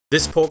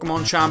This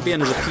Pokemon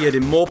champion has appeared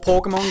in more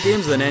Pokemon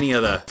games than any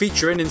other,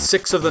 featuring in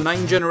 6 of the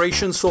 9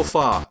 generations so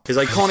far. His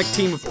iconic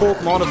team of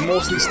Pokemon have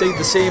mostly stayed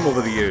the same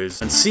over the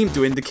years, and seem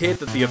to indicate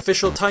that the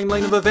official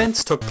timeline of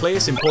events took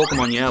place in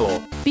Pokemon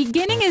Yellow.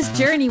 Beginning his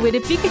journey with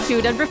a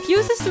Pikachu that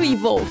refuses to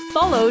evolve,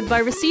 followed by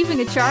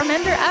receiving a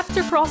Charmander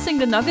after crossing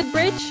the Nugget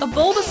Bridge, a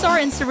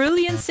Bulbasaur in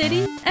Cerulean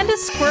City, and a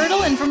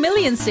Squirtle in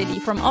Vermilion City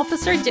from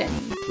Officer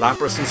Jenny.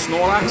 Lapras and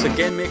Snorlax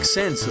again make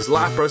sense, as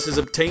Lapras is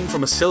obtained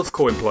from a Silph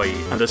employee,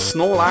 and as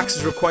Snorlax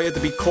is required to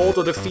be caught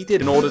or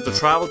defeated in order to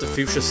travel to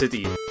Fuchsia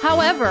City.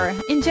 However,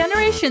 in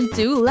Generation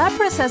 2,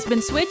 Lapras has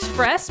been switched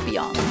for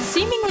Espeon,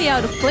 seemingly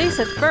out of place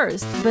at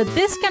first, but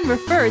this can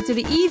refer to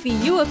the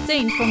Eevee you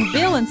obtained from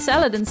Bill in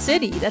Celadon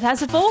City that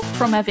has evolved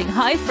from having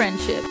high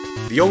friendship.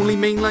 The only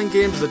mainline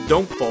games that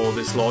don't follow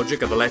this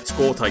logic are the Let's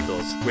Go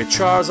titles, where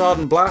Charizard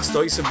and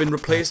Blastoise have been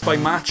replaced by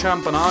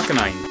Machamp and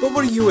Arcanine. But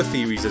what are your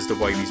theories as to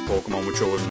why these Pokemon were chosen?